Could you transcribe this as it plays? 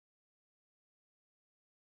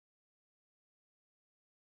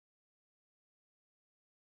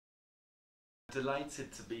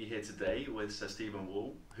Delighted to be here today with Sir Stephen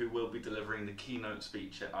Wall, who will be delivering the keynote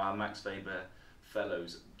speech at our Max Weber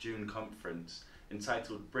Fellows June conference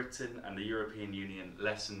entitled Britain and the European Union,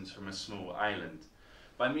 Lessons from a Small Island.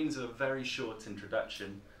 By means of a very short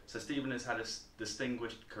introduction, Sir Stephen has had a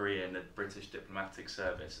distinguished career in the British diplomatic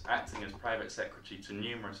service, acting as private secretary to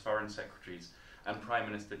numerous foreign secretaries and Prime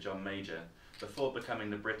Minister John Major, before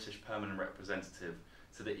becoming the British permanent representative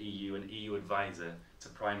to the EU and EU advisor to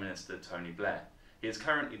Prime Minister Tony Blair. He is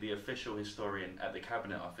currently the official historian at the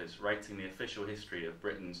Cabinet Office, writing the official history of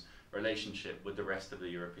Britain's relationship with the rest of the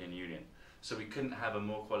European Union. So we couldn't have a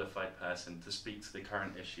more qualified person to speak to the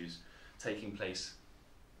current issues taking place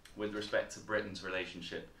with respect to Britain's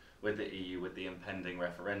relationship with the EU with the impending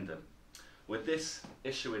referendum. With this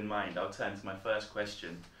issue in mind, I'll turn to my first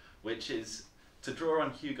question, which is to draw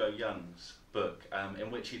on Hugo Young's book,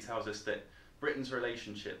 in which he tells us that Britain's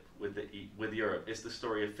relationship with Europe is the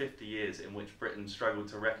story of 50 years in which Britain struggled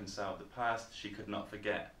to reconcile the past she could not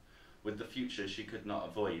forget with the future she could not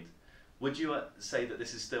avoid. Would you say that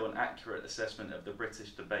this is still an accurate assessment of the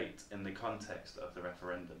British debate in the context of the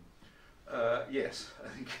referendum? Yes,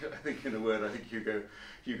 I think in a word, I think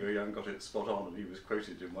Hugo Young got it spot on, and he was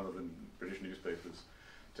quoted in one of the British newspapers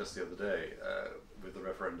just the other day with the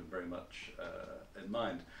referendum very much in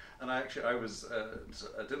mind. And I was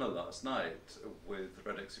at dinner last night with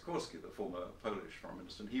Radek Sikorski, the former Polish Foreign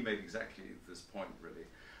Minister, and he made exactly this point, really,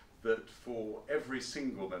 that for every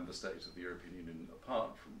single member state of the European Union,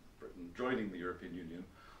 apart from Britain, joining the European Union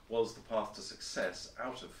was the path to success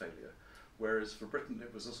out of failure, whereas for Britain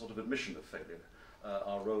it was a sort of admission of failure.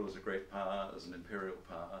 Our role as a great power, as an imperial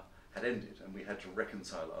power, had ended, and we had to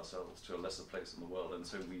reconcile ourselves to a lesser place in the world, and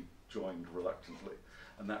so we joined reluctantly.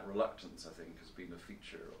 And that reluctance, I think, has been a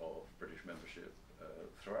feature of British membership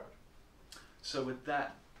throughout. So with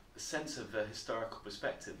that sense of a historical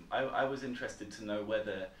perspective, I was interested to know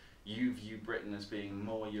whether you view Britain as being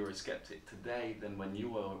more Eurosceptic today than when you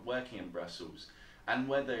were working in Brussels, and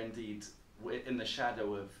whether indeed, in the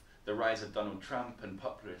shadow of the rise of Donald Trump and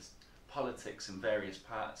populist politics in various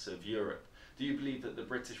parts of Europe, do you believe that the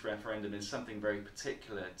British referendum is something very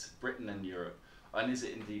particular to Britain and Europe, and is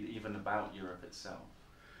it indeed even about Europe itself?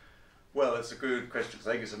 Well, it's a good question, because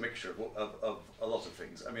I think it's a mixture of a lot of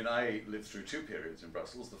things. I mean, I lived through two periods in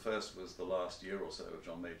Brussels. The first was the last year or so of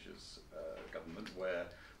John Major's government, where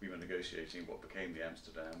we were negotiating what became the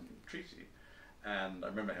Amsterdam Treaty. And I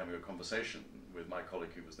remember having a conversation with my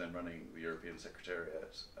colleague who was then running the European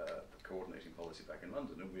Secretariat, coordinating policy back in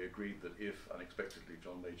London, and we agreed that if unexpectedly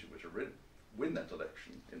John Major were to win that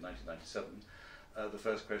election in 1997, the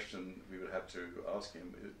first question we would have to ask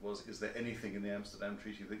him was, is there anything in the Amsterdam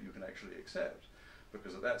Treaty that you can actually accept?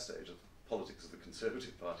 Because at that stage, the politics of the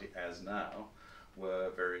Conservative Party, as now, were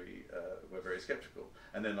very sceptical.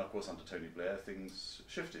 And then, of course, under Tony Blair, things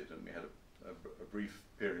shifted, and we had a brief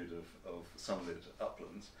period of sunlit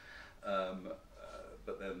uplands.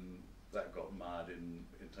 But then that got mired in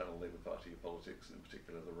internal Labour Party politics, and in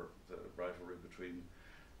particular the rivalry between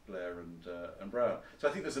Blair and Brown. So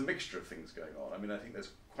I think there's a mixture of things going on. I mean, I think there's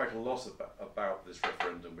quite a lot about this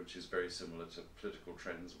referendum which is very similar to political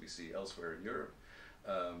trends we see elsewhere in Europe.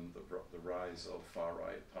 The rise of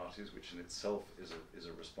far-right parties, which in itself is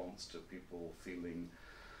a response to people feeling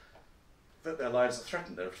that their lives are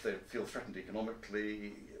threatened. They feel threatened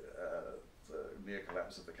economically. The near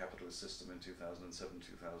collapse of the capitalist system in 2007,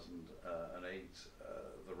 2008,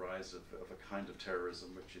 the rise of a kind of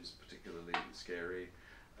terrorism which is particularly scary,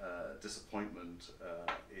 disappointment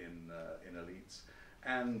in elites,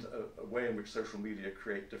 and a way in which social media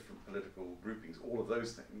create different political groupings, all of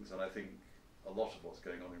those things. And I think a lot of what's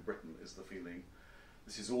going on in Britain is the feeling,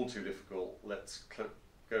 this is all too difficult, let's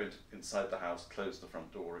go inside the house, close the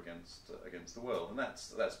front door against the world. And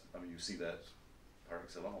that's I mean, you see that par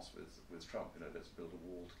excellence with Trump. You know, let's build a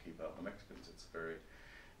wall to keep out the Mexicans. It's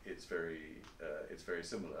very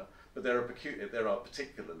similar. But there are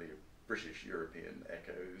particularly British European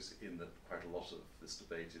echoes in that quite a lot of this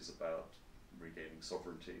debate is about regaining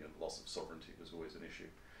sovereignty, and loss of sovereignty was always an issue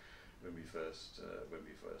when we first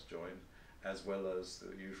joined, as well as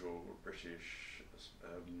the usual British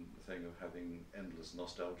thing of having endless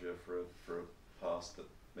nostalgia for a past that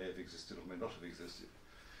may have existed or may not have existed.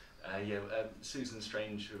 Susan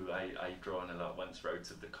Strange, who I draw on a lot, once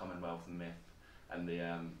wrote of the Commonwealth myth and the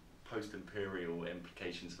post-imperial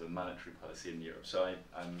implications of a monetary policy in Europe. So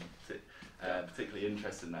I'm particularly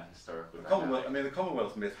interested in that historical dynamic. I mean, the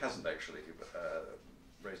Commonwealth myth hasn't actually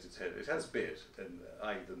raised its head. It has bit,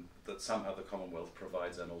 that somehow the Commonwealth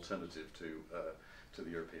provides an alternative to the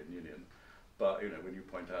European Union. But when you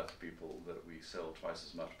point out to people that we sell twice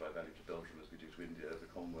as much by value to Belgium as we do to India, the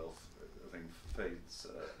Commonwealth thing fades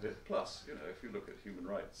a bit. Plus, if you look at human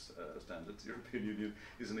rights standards, the European Union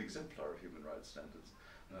is an exemplar of human rights standards.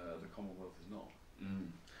 The Commonwealth is not.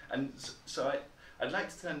 And so I'd like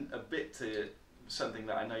to turn a bit to something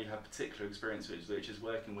that I know you have particular experience with, which is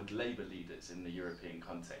working with Labour leaders in the European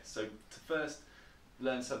context. So to first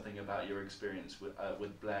learn something about your experience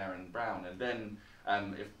with Blair and Brown, and then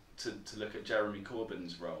to look at Jeremy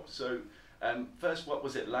Corbyn's role. So first, what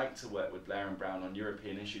was it like to work with Blair and Brown on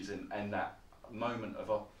European issues and that moment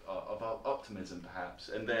of optimism, perhaps?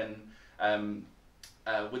 And then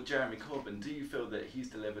with Jeremy Corbyn, do you feel that he's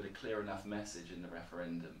delivered a clear enough message in the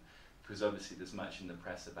referendum? Because obviously there's much in the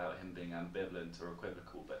press about him being ambivalent or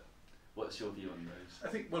equivocal, but what's your view on those?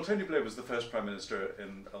 I think, Tony Blair was the first Prime Minister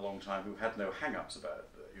in a long time who had no hang-ups about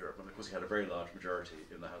Europe, and of course he had a very large majority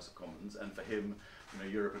in the House of Commons, and for him,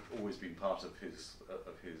 Europe had always been part of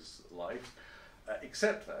his life,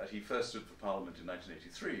 except that he first stood for Parliament in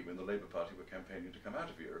 1983 when the Labour Party were campaigning to come out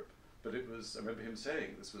of Europe. But I remember him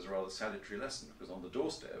saying this was a rather salutary lesson, because on the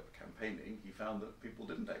doorstep, campaigning, he found that people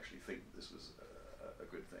didn't actually think this was a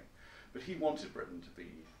good thing. But he wanted Britain to be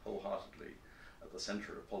wholeheartedly at the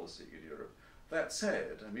centre of policy in Europe. That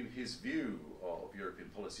said, his view of European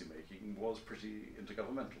policy making was pretty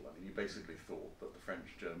intergovernmental. He basically thought that the French,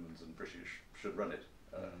 Germans and British should run it.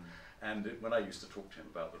 And when I used to talk to him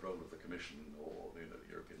about the role of the Commission or the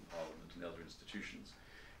European Parliament and the other institutions,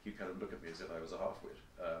 he'd kind of look at me as if I was a half-wit,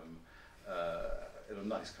 in a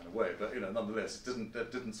nice kind of way. But nonetheless,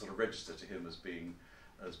 it didn't sort of register to him as being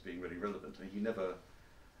really relevant. And he never,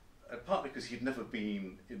 partly because he'd never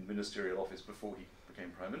been in ministerial office before he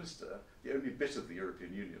became Prime Minister, the only bit of the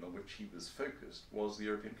European Union on which he was focused was the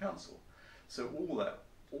European Council. So all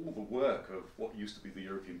the work of what used to be the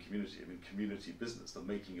European community, community business, the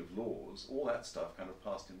making of laws, all that stuff kind of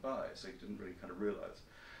passed him by. So he didn't really kind of realise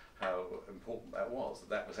how important that was.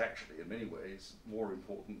 That was actually, in many ways, more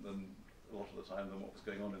important than a lot of the time than what was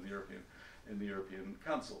going on in the European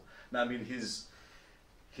Council. Now,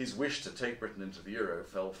 his wish to take Britain into the euro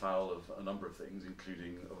fell foul of a number of things,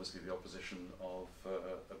 including obviously the opposition of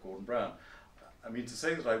Gordon Brown. To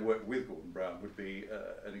say that I worked with Gordon Brown would be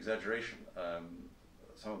an exaggeration.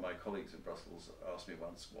 Some of my colleagues in Brussels asked me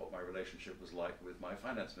once what my relationship was like with my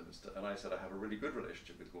finance minister, and I said I have a really good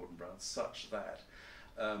relationship with Gordon Brown, such that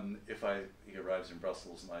if he arrives in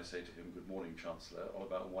Brussels and I say to him, "Good morning, Chancellor," on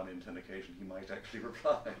about 1 in 10 occasions he might actually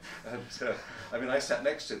reply. And I sat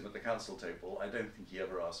next to him at the council table. I don't think he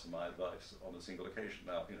ever asked for my advice on a single occasion.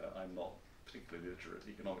 Now, I'm not particularly literate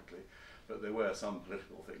economically, but there were some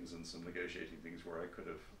political things and some negotiating things where I could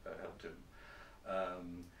have helped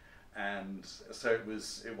him. And so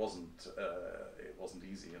it wasn't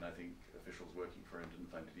easy, and I think officials working for him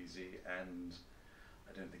didn't find it easy, and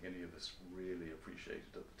I don't think any of us really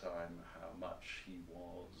appreciated at the time how much he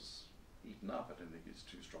was eaten up. I don't think it's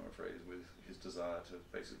too strong a phrase, with his desire to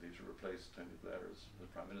replace Tony Blair as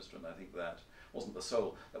Prime Minister, and I think that wasn't the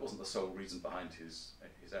sole reason behind his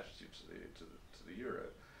attitude to the euro.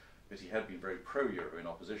 But he had been very pro-euro in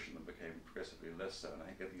opposition and became progressively less so, and I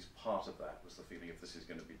think at least part of that was the feeling, if this is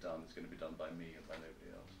going to be done, it's going to be done by me and by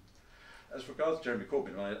nobody else. As regards Jeremy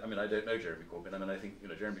Corbyn, I don't know Jeremy Corbyn. I think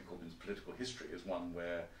Jeremy Corbyn's political history is one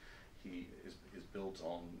where he is built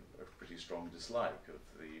on a pretty strong dislike of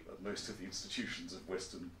most of the institutions of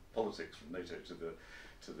Western politics, from NATO to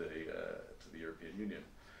the European Union.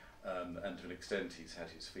 And to an extent, he's had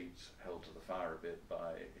his feet held to the fire a bit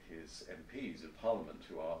by his MPs in Parliament,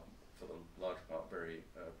 who are, for the large part, very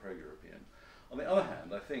pro-European. On the other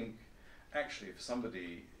hand, I think, actually, for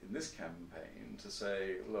somebody in this campaign to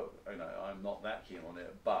say, look, I'm not that keen on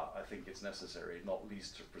it, but I think it's necessary, not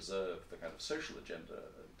least to preserve the kind of social agenda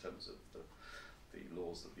in terms of the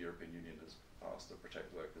laws that the European Union has passed that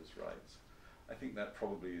protect workers' rights. I think that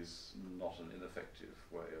probably is not an ineffective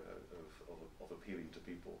way of appealing to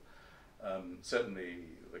people. Certainly,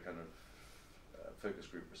 the kind of focus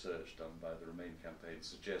group research done by the Remain campaign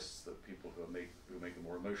suggests that people who make a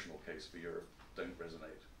more emotional case for Europe don't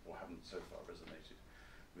resonate, or haven't so far resonated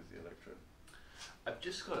with the electorate. I've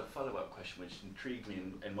just got a follow-up question which intrigued me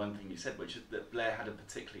in one thing you said, which is that Blair had a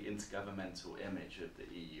particularly intergovernmental image of the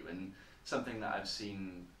EU, and something that I've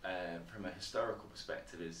seen from a historical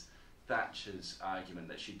perspective is Thatcher's argument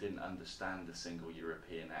that she didn't understand the Single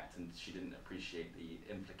European Act and she didn't appreciate the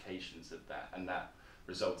implications of that, and that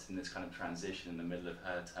resulted in this kind of transition in the middle of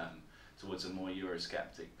her term towards a more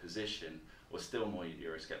Eurosceptic position, or still more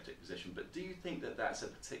Eurosceptic position. But do you think that that's a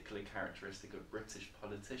particular characteristic of British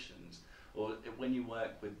politicians, or when you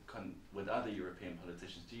work with other European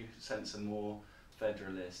politicians, do you sense a more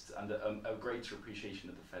federalist and a greater appreciation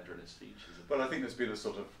of the federalist features of Well, I think there's been a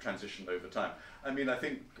sort of transition over time. I mean, I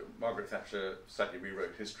think Margaret Thatcher slightly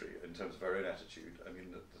rewrote history in terms of her own attitude. I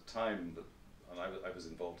mean, at the time that, and I was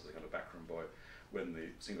involved as a kind of backroom boy when the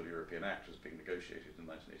Single European Act was being negotiated in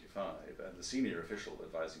 1985, and the senior official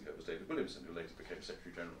advising her was David Williamson, who later became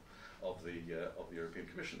Secretary General of the European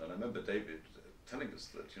Commission. And I remember David telling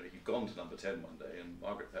us that he'd gone to Number 10 one day, and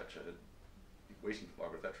Margaret Thatcher had waiting for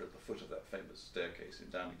Margaret Thatcher at the foot of that famous staircase in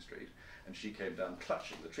Downing Street, and she came down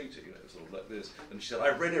clutching the treaty, sort of like this, and she said,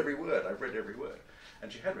 "I've read every word, I've read every word."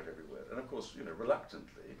 And she had read every word, and of course,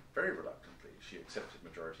 reluctantly, very reluctantly, she accepted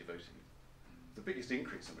majority voting. The biggest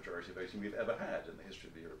increase in majority voting we've ever had in the history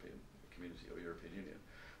of the European community or European Union,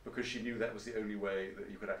 because she knew that was the only way that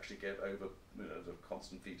you could actually get over the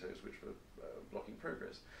constant vetoes which were blocking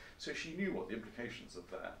progress. So she knew what the implications of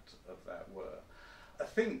that were. I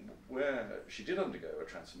think where she did undergo a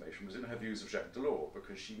transformation was in her views of Jacques Delors,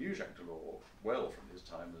 because she knew Jacques Delors well from his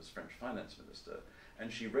time as French finance minister,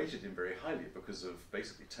 and she rated him very highly because of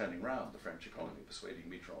basically turning round the French economy, persuading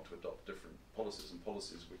Mitterrand to adopt different policies, and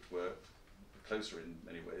policies which were closer in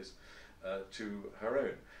many ways to her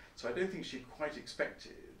own. So I don't think she quite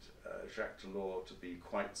expected Jacques Delors to be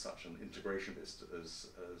quite such an integrationist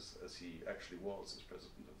as he actually was as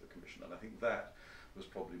president of the Commission, and I think that was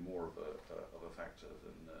probably more of a factor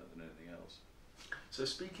than anything else. So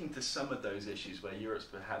speaking to some of those issues where Europe's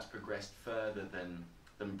perhaps progressed further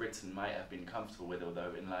than Britain might have been comfortable with,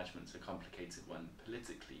 although enlargement's a complicated one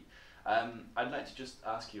politically, I'd like to just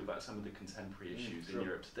ask you about some of the contemporary issues in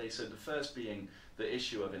Europe today. So the first being the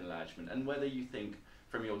issue of enlargement, and whether you think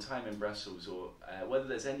from your time in Brussels, or whether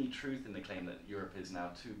there's any truth in the claim that Europe is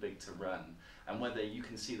now too big to run, and whether you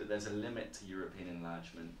can see that there's a limit to European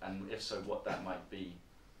enlargement, and if so, what that might be.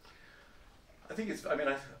 I think it's. I mean,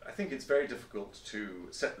 I think it's very difficult to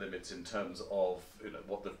set limits in terms of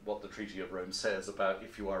what the Treaty of Rome says about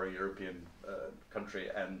if you are a European country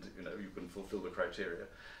and you can fulfil the criteria,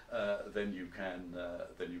 then you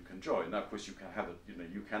can join. Now, of course, you can have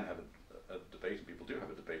a debate, and people do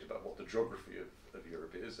have a debate about what the geography of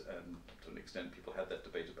Europe is, and to an extent, people had that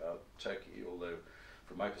debate about Turkey. Although,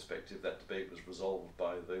 from my perspective, that debate was resolved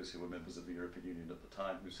by those who were members of the European Union at the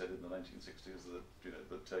time, who said in the 1960s that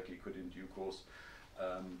that Turkey could, in due course,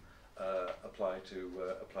 apply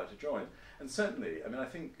to join. And certainly, I mean, I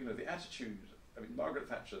think the attitude. I mean, Margaret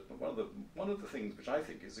Thatcher. One of the things which I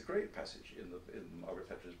think is a great passage in Margaret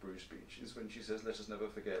Thatcher's Bruges speech is when she says, "Let us never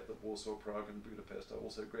forget that Warsaw, Prague, and Budapest are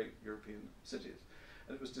also great European cities."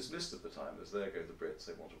 And it was dismissed at the time as, "There go the Brits,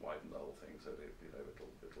 they want to widen the whole thing, so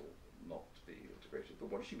it'll not be integrated." But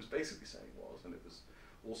what she was basically saying was, and it was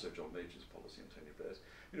also John Major's policy and Tony Blair's,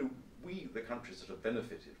 we, the countries that have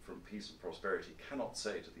benefited from peace and prosperity, cannot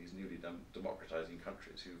say to these newly democratizing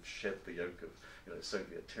countries who've shed the yoke of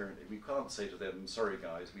Soviet tyranny, we can't say to them, "Sorry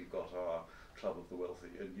guys, we've got our club of the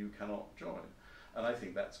wealthy and you cannot join." And I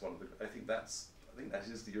think that's I think that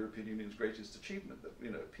is the European Union's greatest achievement,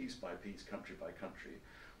 that piece by piece, country by country,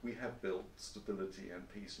 we have built stability and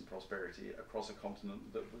peace and prosperity across a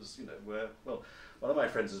continent that was, where, well, one of my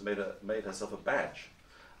friends has made herself a badge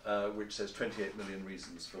which says 28 million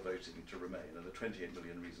reasons for voting to remain, and the 28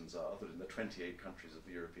 million reasons are that in the 28 countries of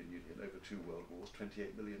the European Union over 2 world wars,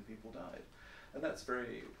 28 million people died. And that's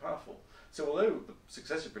very powerful. So although the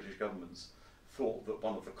successive British governments thought that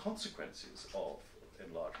one of the consequences of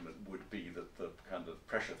enlargement would be that the kind of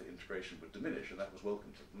pressure for integration would diminish, and that was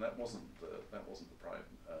welcomed, and that wasn't the prime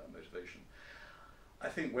motivation. I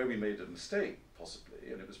think where we made a mistake, possibly,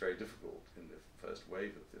 and it was very difficult in the first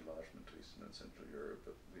wave of the enlargement to Eastern and Central Europe,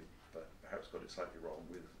 but we perhaps got it slightly wrong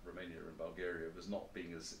with Romania and Bulgaria, was not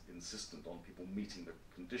being as insistent on people meeting the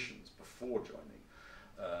conditions before joining,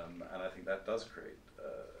 and I think that does create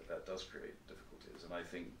difficulties. And I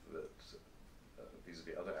think that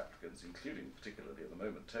vis-a-vis other applicants, including particularly at the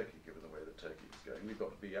moment Turkey, given the way that Turkey is going, we've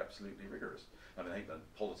got to be absolutely rigorous. I mean, I think that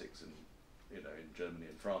politics in Germany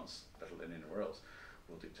and France, better than anywhere else,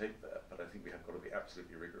 will dictate that, but I think we have got to be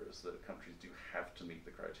absolutely rigorous that countries do have to meet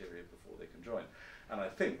the criteria before they can join. And I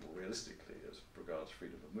think, realistically, as regards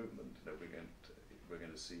freedom of movement, we're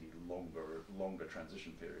going to see longer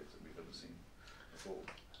transition periods than we've ever seen before.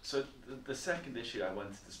 So the second issue I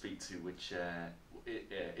wanted to speak to, which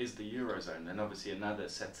is the Eurozone, and obviously another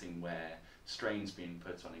setting where strain's being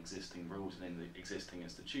put on existing rules and in the existing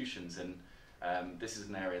institutions, and this is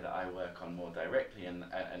an area that I work on more directly, and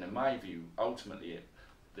in my view, ultimately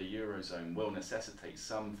the Eurozone will necessitate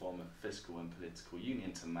some form of fiscal and political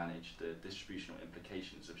union to manage the distributional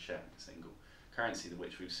implications of sharing a single currency,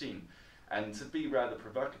 which we've seen. And to be rather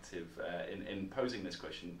provocative in posing this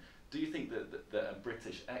question, Do you think that a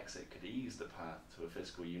British exit could ease the path to a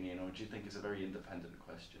fiscal union, or do you think it's a very independent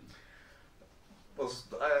question? Well,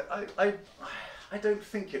 I don't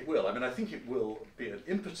think it will. I mean, I think it will be an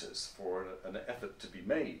impetus for an effort to be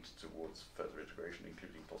made towards further integration,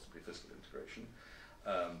 including possibly fiscal integration,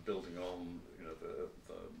 building on the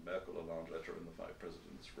Merkel-Hollande letter and the Five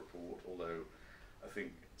Presidents report. Although I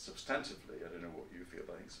think substantively, I don't know what you feel,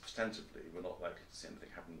 but I think substantively we're not likely to see anything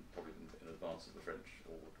happen probably in advance of the French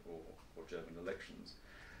or German elections.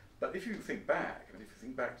 But if you think back, I mean, if you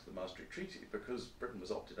think back to the Maastricht Treaty, because Britain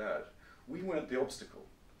was opted out, we weren't the obstacle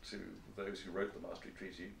to those who wrote the Maastricht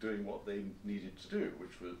Treaty doing what they needed to do,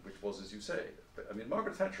 which was, as you say. I mean,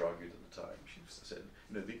 Margaret Thatcher argued at the time. She said,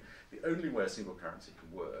 the only way a single currency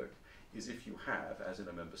can work is if you have, as in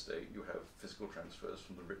a member state, you have fiscal transfers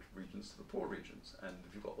from the rich regions to the poor regions. And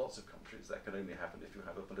if you've got lots of countries, that can only happen if you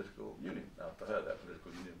have a political union. Now, for her, that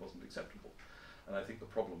political union wasn't acceptable. And I think the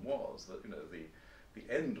problem was that, the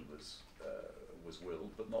end was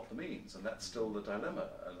willed, but not the means, and that's still the dilemma.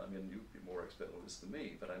 And I mean, you'd be more expert on this than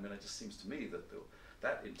me, but I mean, it just seems to me that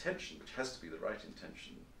that intention, which has to be the right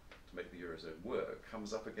intention to make the Eurozone work,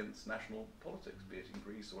 comes up against national politics, be it in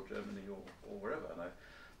Greece or Germany or wherever. And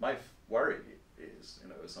my worry is,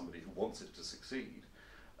 as somebody who wants it to succeed,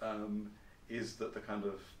 is that the kind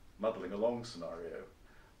of muddling along scenario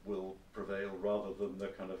will prevail rather than the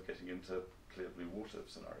kind of getting into clear blue water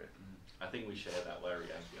scenario. I think we share that worry,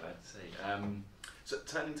 I'd say. So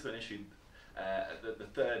turning to an issue, the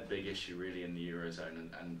third big issue really in the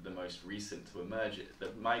Eurozone and the most recent to emerge,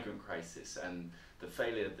 the migrant crisis and the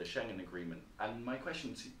failure of the Schengen Agreement. And my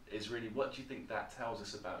question is really, what do you think that tells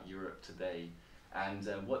us about Europe today, and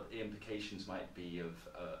what the implications might be of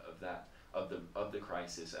the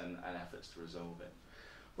crisis and efforts to resolve it?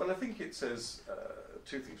 Well, I think it says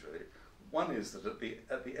two things really. One is that at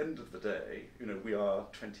the end of the day, we are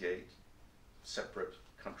 28 separate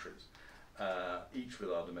countries, each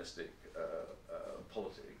with our domestic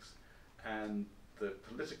politics, and the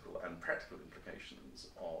political and practical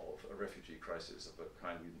implications of a refugee crisis of a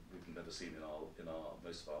kind we've never seen in our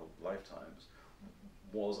most of our lifetimes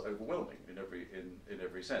was overwhelming in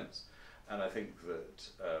every sense. And I think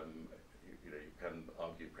that you can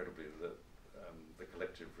argue credibly that the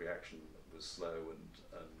collective reaction was slow and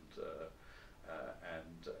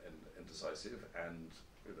decisive, and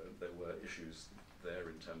there were issues there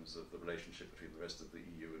in terms of the relationship between the rest of the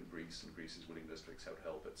EU and Greece's willingness to accept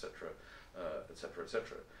help, etc., etc.,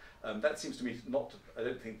 etc. That seems to me not. I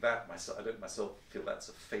don't think that myself. I don't myself feel that's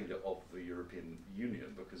a failure of the European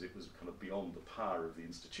Union, because it was kind of beyond the power of the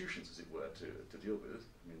institutions, as it were, to deal with.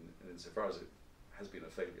 I mean, insofar as it has been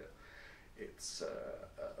a failure, it's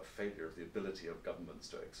a failure of the ability of governments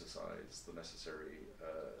to exercise the necessary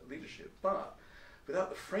leadership. But without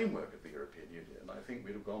the framework of the European Union, I think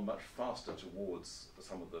we'd have gone much faster towards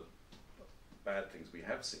some of the bad things we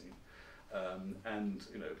have seen. And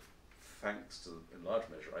thanks to, in large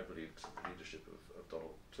measure, I believe, to the leadership of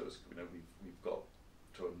Donald Tusk, we've got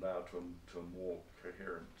to a more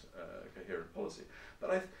coherent policy.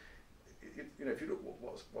 But if you look at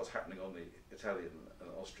what's happening on the Italian and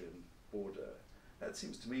Austrian border, that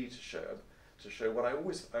seems to me to show what I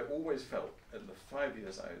always felt in the 5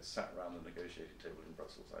 years I sat around the negotiating table in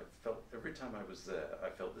Brussels. I felt every time I was there, I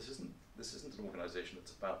felt this isn't an organisation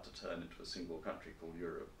that's about to turn into a single country called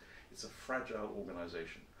Europe. It's a fragile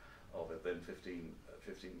organisation of then 15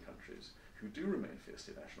 countries who do remain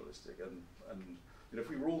fiercely nationalistic. And if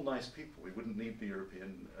we were all nice people, we wouldn't need the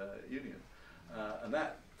European Union. And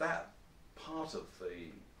that part of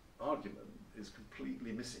the argument is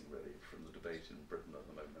completely missing, really, from the debate in Britain at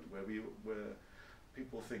the moment, where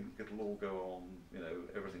people think it'll all go on,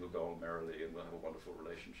 everything will go on merrily, and we'll have a wonderful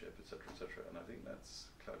relationship, etc., etc. And I think that's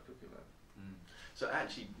cloud cookie land. So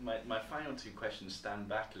actually, my final two questions stand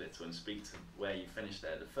back a little and speak to where you finished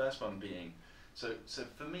there. The first one being, so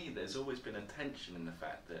for me, there's always been a tension in the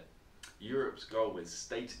fact that Europe's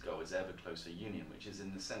stated goal is ever closer union, which is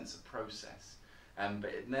in the sense of process.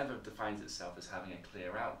 But it never defines itself as having a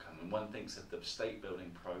clear outcome. And one thinks of the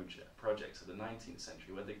state-building projects of the 19th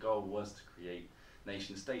century, where the goal was to create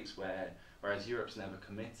nation-states, whereas Europe's never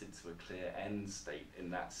committed to a clear end state in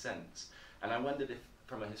that sense. And I wondered if,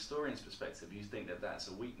 from a historian's perspective, you think that that's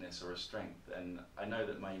a weakness or a strength. And I know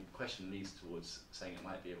that my question leads towards saying it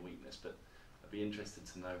might be a weakness, but I'd be interested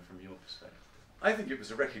to know from your perspective. I think it was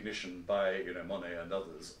a recognition by Monet and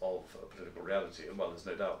others of a political reality, and while there's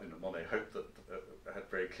no doubt Monet hoped that had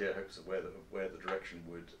very clear hopes of where the direction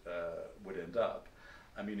would end up.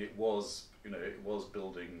 I mean, it was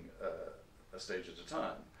building a stage at a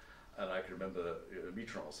time, And I can remember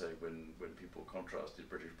Mitterrand saying when people contrasted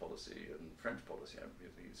British policy and French policy,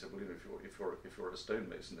 he said, well, if you're a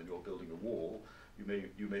stonemason and you're building a wall, you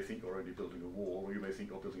may think you're only building a wall, or you may think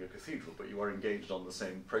you're building a cathedral, but you are engaged on the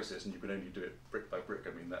same process, and you can only do it brick by brick.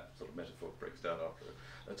 I mean, that sort of metaphor breaks down after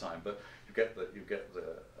a time, but you get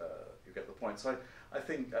the point. So I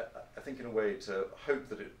think in a way to hope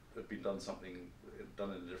that it had been done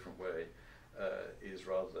in a different way is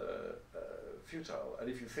rather futile. And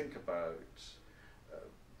if you think about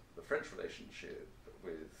the French relationship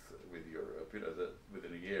with Europe, that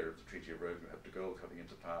within a year of the Treaty of Rome, you have de Gaulle coming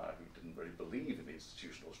into power, who didn't really believe in the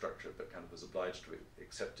institutional structure, but kind of was obliged to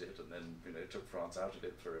accept it, and then took France out of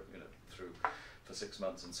it for 6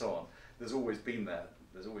 months and so on. There's always been that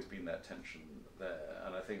tension there,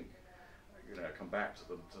 and I think I come back to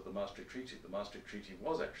the Maastricht Treaty. The Maastricht Treaty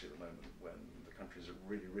was actually the moment when the countries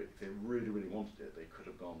if they really wanted it, they could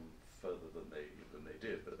have gone further than they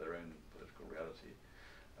did, but their own political reality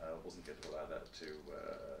wasn't going to allow that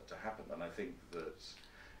to happen. And I think that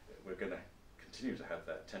we're going to continue to have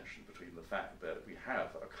that tension between the fact that we have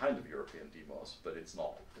a kind of European demos, but it's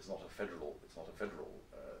not a federal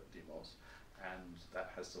demos, and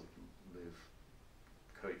that has to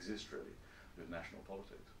coexist really with national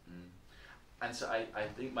politics. Mm. And so I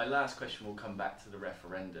think my last question will come back to the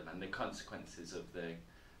referendum and the consequences of the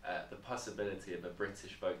possibility of a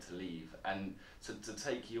British vote to leave. And so to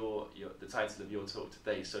take the title of your talk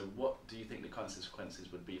today, so what do you think the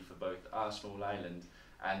consequences would be for both our small island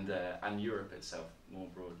and Europe itself more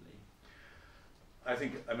broadly? I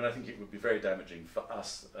think it would be very damaging for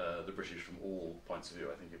us, the British, from all points of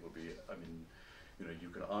view. I think it would be.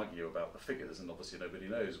 You can argue about the figures, and obviously nobody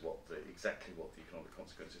knows exactly what the economic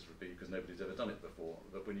consequences would be, because nobody's ever done it before.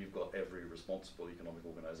 But when you've got every responsible economic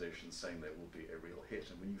organisation saying there will be a real hit,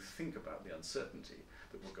 and when you think about the uncertainty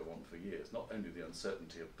that will go on for years, not only the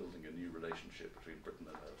uncertainty of building a new relationship between Britain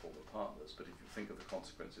and her former partners, but if you think of the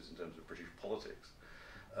consequences in terms of British politics,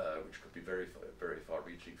 which could be very, very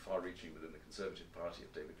far-reaching within the Conservative Party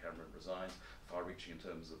if David Cameron resigns, far-reaching in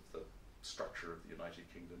terms of the structure of the United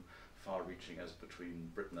Kingdom, far-reaching as between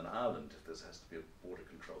Britain and Ireland, if there has to be border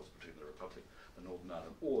controls between the Republic and Northern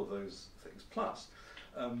Ireland, all of those things. Plus,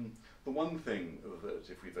 the one thing that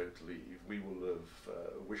if we vote to leave, we will have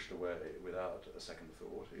wished away without a second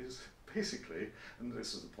thought is basically, and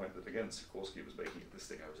this is the point that again Sikorsky was making at this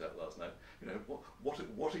thing I was at last night,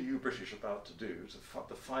 what are you British about to do to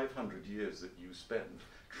the 500 years that you spend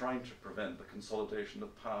trying to prevent the consolidation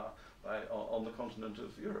of power on the continent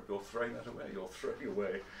of Europe? You're throwing that away. You're throwing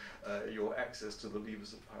away your access to the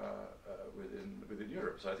levers of power within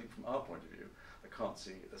Europe. So I think from our point of view, I can't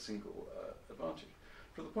see a single advantage.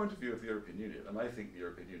 From the point of view of the European Union, and I think the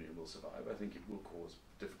European Union will survive, I think it will cause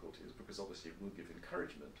difficulties because obviously it will give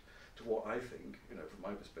encouragement to what I think, from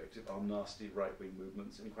my perspective, are nasty right-wing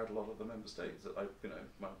movements in quite a lot of the member states that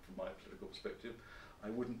from my political perspective, I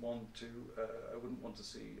wouldn't want to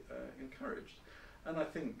see encouraged. And I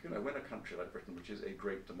think, when a country like Britain, which is a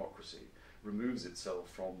great democracy, removes itself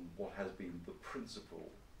from what has been the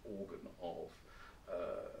principal organ of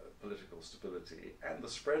political stability and the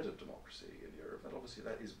spread of democracy in Europe, and obviously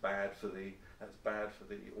that is bad for the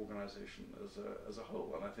organisation as a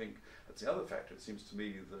whole. And I think that's the other factor. It seems to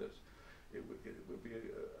me that it would be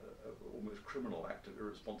a almost criminal act of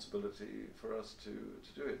irresponsibility for us to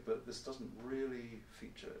do it. But this doesn't really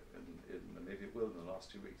feature in maybe it will in the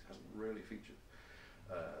last 2 weeks. It hasn't really featured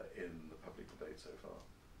in the public debate so far.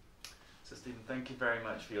 So Stephen, thank you very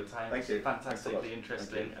much for your time. Thank you. Fantastically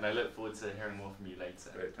interesting, and I look forward to hearing more from you later.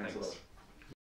 Great, thanks a lot.